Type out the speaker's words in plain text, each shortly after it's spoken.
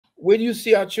Where do you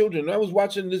see our children? I was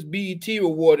watching this BET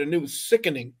award, and it was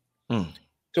sickening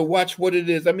to watch what it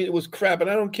is. I mean, it was crap, and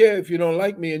I don't care if you don't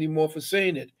like me anymore for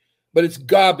saying it, but it's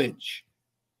garbage.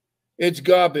 It's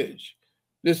garbage.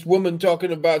 This woman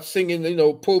talking about singing, you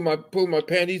know, pull my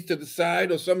panties to the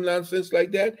side or some nonsense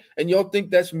like that, and y'all think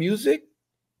that's music?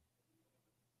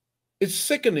 It's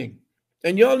sickening.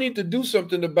 And y'all need to do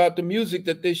something about the music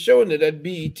that they're showing at that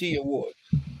BET award.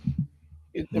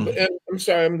 I'm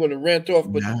sorry, I'm going to rant off,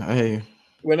 but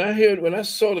when I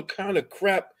saw the kind of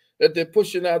crap that they're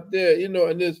pushing out there, you know,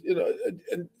 and there's, you know,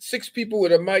 and 6 people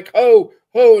with a mic, ho,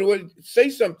 and say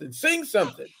something, sing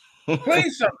something, play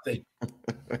something.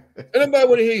 Anybody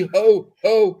want to hear you,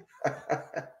 ho?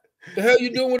 The hell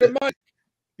you doing with a mic?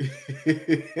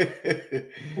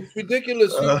 It's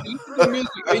ridiculous. You listen to music,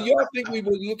 and y'all think we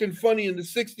were looking funny in the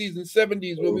 60s and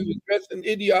 70s when we was dressing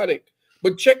idiotic.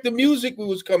 But check the music we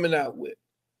was coming out with.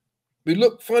 We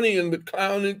looked funny and with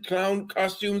clown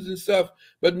costumes and stuff,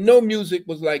 but no music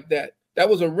was like that. That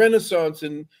was a renaissance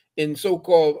in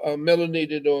so-called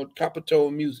melanated or copper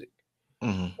tone music.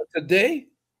 But today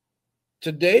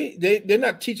they're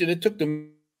not teaching. It took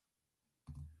them.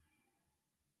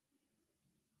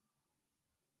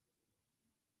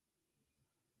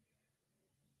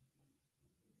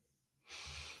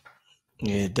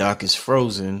 Yeah, Doc is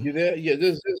frozen. You there? Yeah,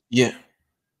 yeah.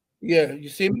 Yeah, you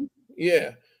see me?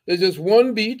 Yeah. There's just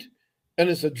one beat, and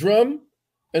it's a drum,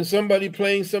 and somebody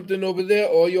playing something over there,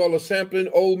 or y'all are sampling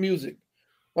old music.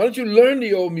 Why don't you learn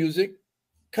the old music,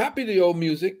 copy the old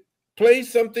music, play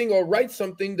something or write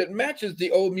something that matches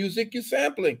the old music you're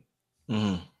sampling?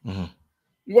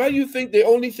 Why do you think the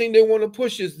only thing they want to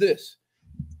push is this?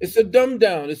 It's a dumb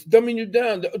down. It's dumbing you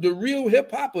down. The real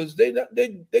hip hoppers, they're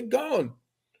gone.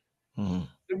 The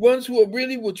ones who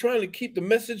were trying to keep the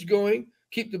message going,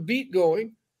 keep the beat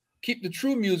going, keep the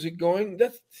true music going.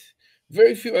 That's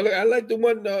very few. I like the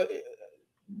one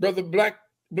brother Black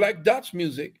Dot's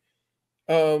music,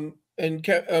 and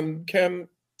Cambada.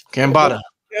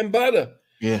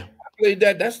 Yeah, I played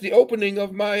that. That's the opening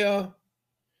of my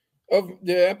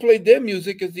I played their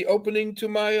music as the opening to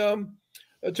my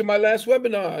last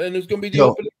webinar, and it's going to be the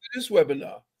opening to this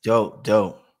webinar. Dope.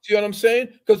 See what I'm saying?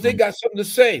 Because they got something to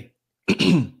say.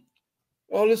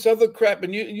 All this other crap,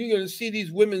 and you're going to see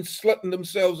these women slutting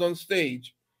themselves on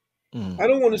stage. I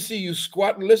don't want to see you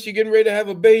squat unless you're getting ready to have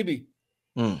a baby.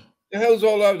 The hell's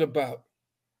all that about?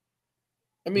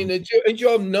 I mean, ain't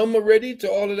y'all numb already to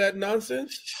all of that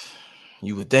nonsense?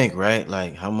 You would think, right?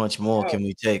 Like, how much more can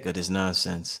we take of this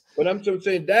nonsense? But I'm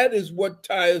saying that is what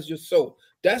tires your soul.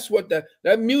 That's what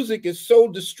that music is, soul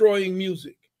destroying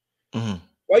music.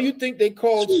 Why you think they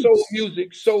called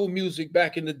soul music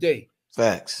back in the day?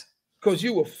 Facts. Because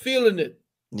you were feeling it.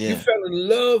 Yeah. You fell in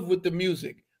love with the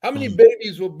music. How many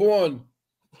babies were born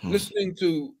listening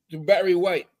to Barry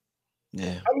White?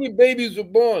 Yeah. How many babies were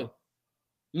born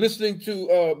listening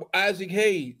to Isaac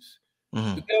Hayes,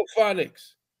 the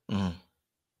Delphonics?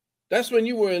 That's when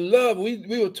you were in love. We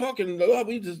were talking love.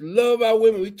 We just love our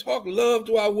women. We talk love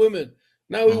to our women.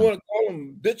 Now we want to call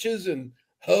them bitches and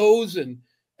hoes and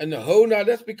the hoe. Now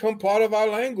that's become part of our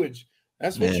language.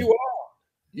 That's what you are.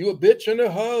 You a bitch and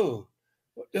a hoe.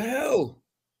 What the hell?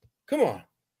 Come on.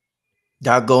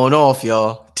 Doc going off,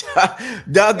 y'all.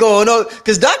 Doc going off.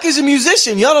 Because Doc is a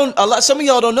musician. Some of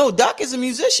y'all don't know. Doc is a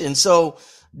musician. So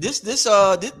this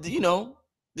you know,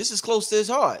 this is close to his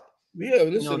heart. Yeah,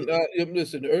 listen,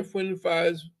 listen, Earth, Wind, and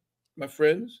Fire's my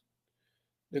friends.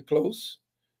 They're close.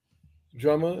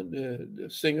 Drummer, the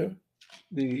singer,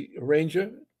 the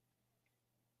arranger.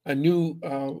 I knew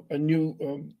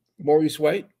Maurice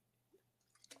White.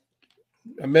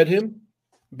 I met him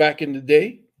back in the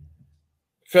day.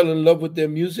 Fell in love with their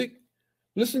music.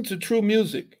 Listen to true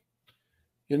music,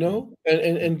 you know,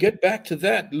 and get back to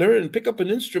that. Learn, pick up an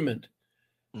instrument,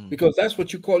 because that's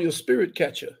what you call your spirit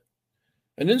catcher.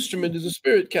 An instrument is a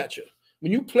spirit catcher.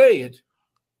 When you play it,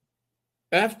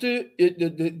 after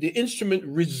the instrument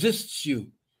resists you.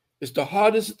 It's the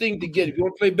hardest thing to get. If you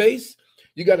want to play bass,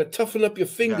 you got to toughen up your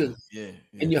fingers,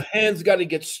 and your hands got to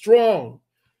get strong.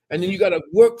 And then you got to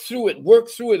work through it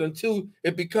until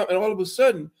it becomes, and all of a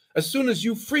sudden, as soon as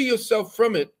you free yourself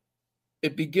from it,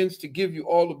 it begins to give you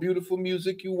all the beautiful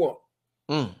music you want.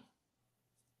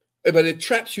 But it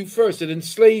traps you first, it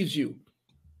enslaves you,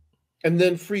 and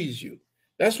then frees you.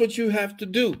 That's what you have to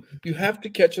do. You have to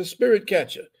catch a spirit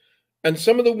catcher. And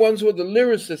some of the ones who are the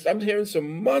lyricists, I'm hearing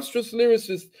some monstrous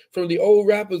lyricists from the old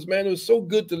rappers, man. It was so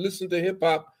good to listen to hip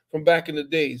hop from back in the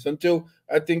days, until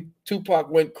I think Tupac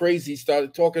went crazy,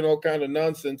 started talking all kind of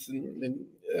nonsense, and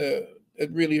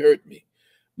it really hurt me.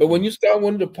 But when you start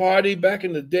wanting to party back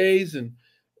in the days, and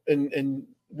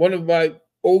one of my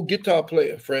old guitar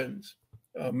player friends,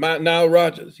 Nile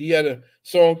Rodgers. He had a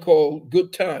song called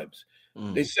 "Good Times."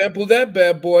 They sampled that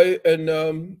bad boy and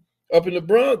up in the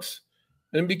Bronx,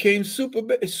 and became super.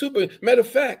 Matter of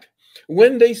fact,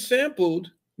 when they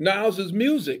sampled Niles's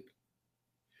music,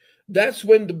 that's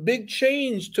when the big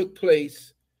change took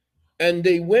place, and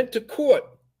they went to court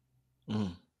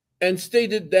and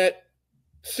stated that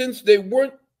since they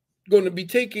weren't going to be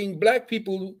taking black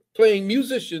people playing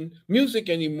music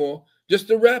anymore, just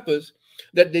the rappers,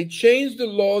 that they changed the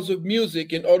laws of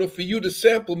music in order for you to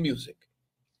sample music.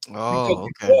 Because Oh,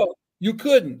 okay. before you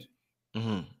couldn't.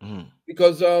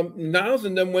 Because Niles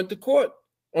and them went to court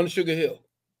on Sugar Hill.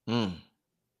 And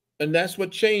that's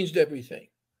what changed everything.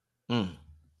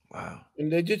 Wow.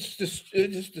 And they just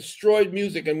destroyed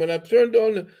music. And when I turned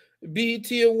on the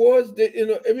BET Awards,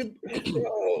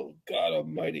 oh God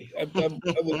Almighty, I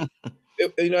was,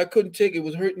 I couldn't take it. It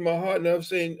was hurting my heart, and I was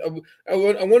saying I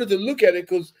wanted to look at it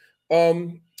because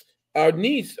our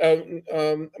niece,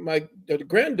 my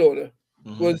granddaughter,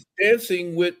 was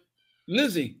dancing with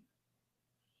Lizzie,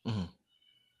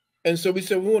 and so we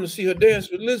said we want to see her dance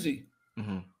with Lizzie,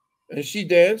 and she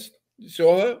danced,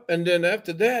 saw her, and then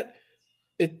after that,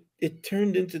 it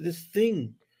turned into this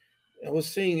thing. I was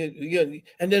saying it again,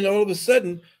 and then all of a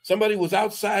sudden, somebody was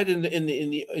outside in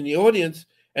the audience,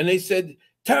 and they said,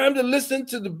 "Time to listen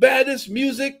to the baddest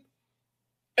music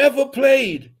ever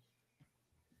played."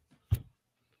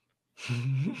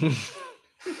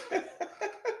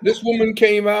 This woman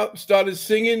came out, started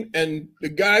singing, and the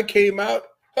guy came out,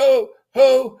 ho,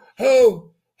 ho,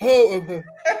 ho, ho.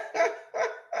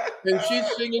 And she's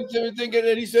singing to everything, and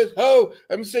then he says, ho.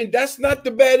 I'm saying, that's not the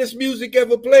baddest music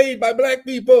ever played by black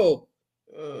people.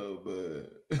 Oh, man.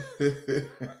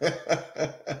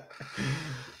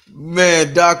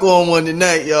 Man, Doc on one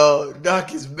tonight, y'all.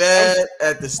 Doc is mad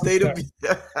at the state of.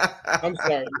 I'm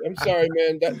sorry,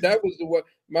 man. That was the one.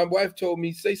 My wife told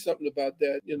me say something about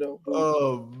that.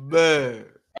 Oh man,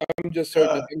 I'm just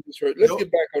hurt. Let's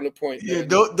get back on the point, man. Yeah,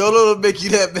 don't let it make you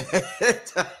that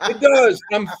bad. It does.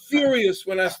 I'm furious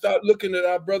when I start looking at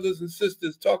our brothers and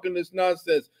sisters talking this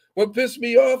nonsense. What pissed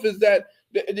me off is that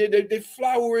they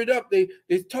flower it up. They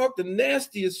talk the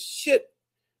nastiest shit.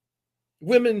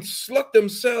 Women sluck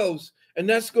themselves, and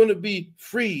that's going to be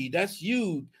free. That's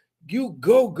you. You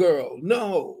go, girl.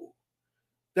 No,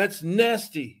 that's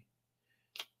nasty.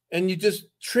 And you're just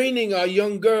training our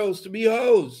young girls to be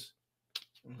hoes.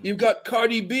 You've got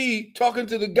Cardi B talking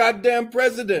to the goddamn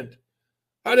president.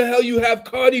 How the hell you have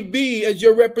Cardi B as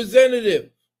your representative?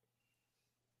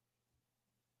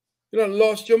 You done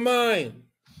lost your mind.